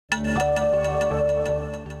The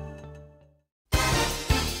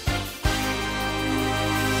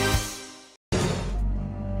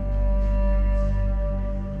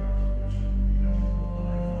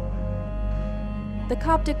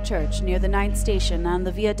Coptic Church near the 9th station on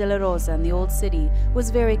the Via Dolorosa in the Old City was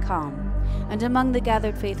very calm, and among the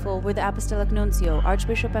gathered faithful were the apostolic nuncio,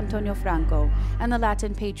 Archbishop Antonio Franco, and the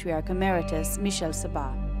Latin Patriarch Emeritus, Michel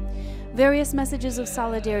Sabbah. Various messages of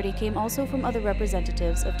solidarity came also from other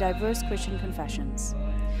representatives of diverse Christian confessions.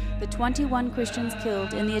 The 21 Christians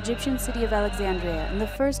killed in the Egyptian city of Alexandria in the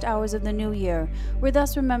first hours of the new year were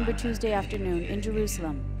thus remembered Tuesday afternoon in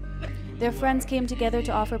Jerusalem. Their friends came together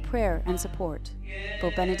to offer prayer and support.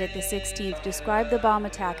 Pope Benedict XVI described the bomb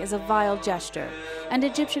attack as a vile gesture, and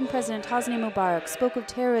Egyptian President Hosni Mubarak spoke of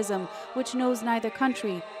terrorism which knows neither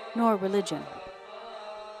country nor religion.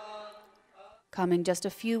 Coming just a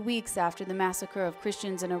few weeks after the massacre of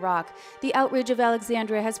Christians in Iraq, the outrage of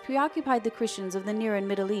Alexandria has preoccupied the Christians of the Near and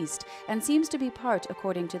Middle East and seems to be part,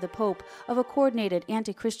 according to the Pope, of a coordinated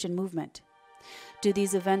anti-Christian movement. Do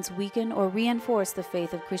these events weaken or reinforce the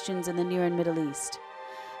faith of Christians in the Near and Middle East?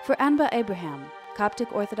 For Anba Abraham,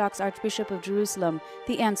 Coptic Orthodox Archbishop of Jerusalem,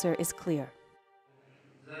 the answer is clear.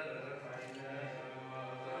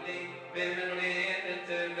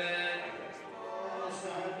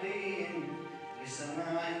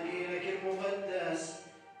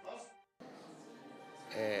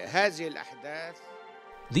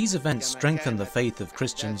 These events strengthen the faith of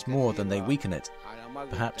Christians more than they weaken it.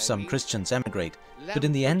 Perhaps some Christians emigrate, but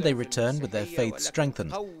in the end they return with their faith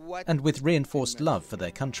strengthened and with reinforced love for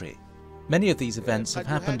their country. Many of these events have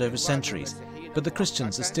happened over centuries, but the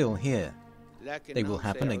Christians are still here. They will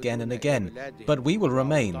happen again and again, but we will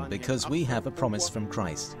remain because we have a promise from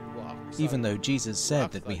Christ. Even though Jesus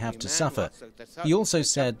said that we have to suffer, he also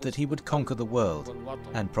said that he would conquer the world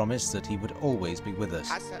and promised that he would always be with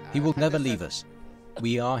us. He will never leave us.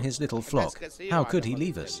 We are his little flock. How could he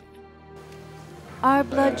leave us? Our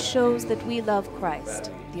blood shows that we love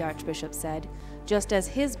Christ, the Archbishop said, just as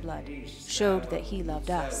his blood showed that he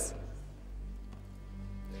loved us.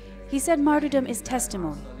 He said martyrdom is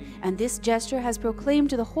testimony, and this gesture has proclaimed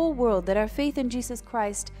to the whole world that our faith in Jesus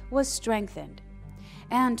Christ was strengthened.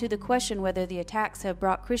 And to the question whether the attacks have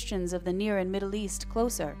brought Christians of the Near and Middle East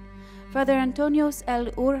closer, Father Antonius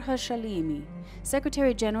El-Ourshalimi,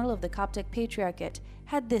 Secretary General of the Coptic Patriarchate,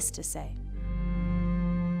 had this to say.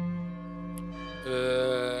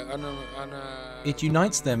 It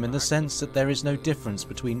unites them in the sense that there is no difference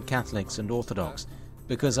between Catholics and Orthodox,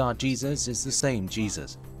 because our Jesus is the same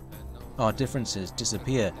Jesus. Our differences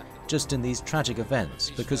disappear just in these tragic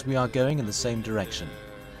events because we are going in the same direction.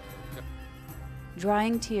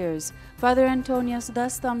 Drying tears, Father Antonius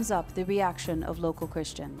thus thumbs up the reaction of local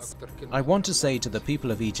Christians. I want to say to the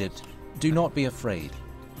people of Egypt, do not be afraid.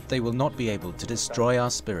 They will not be able to destroy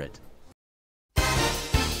our spirit.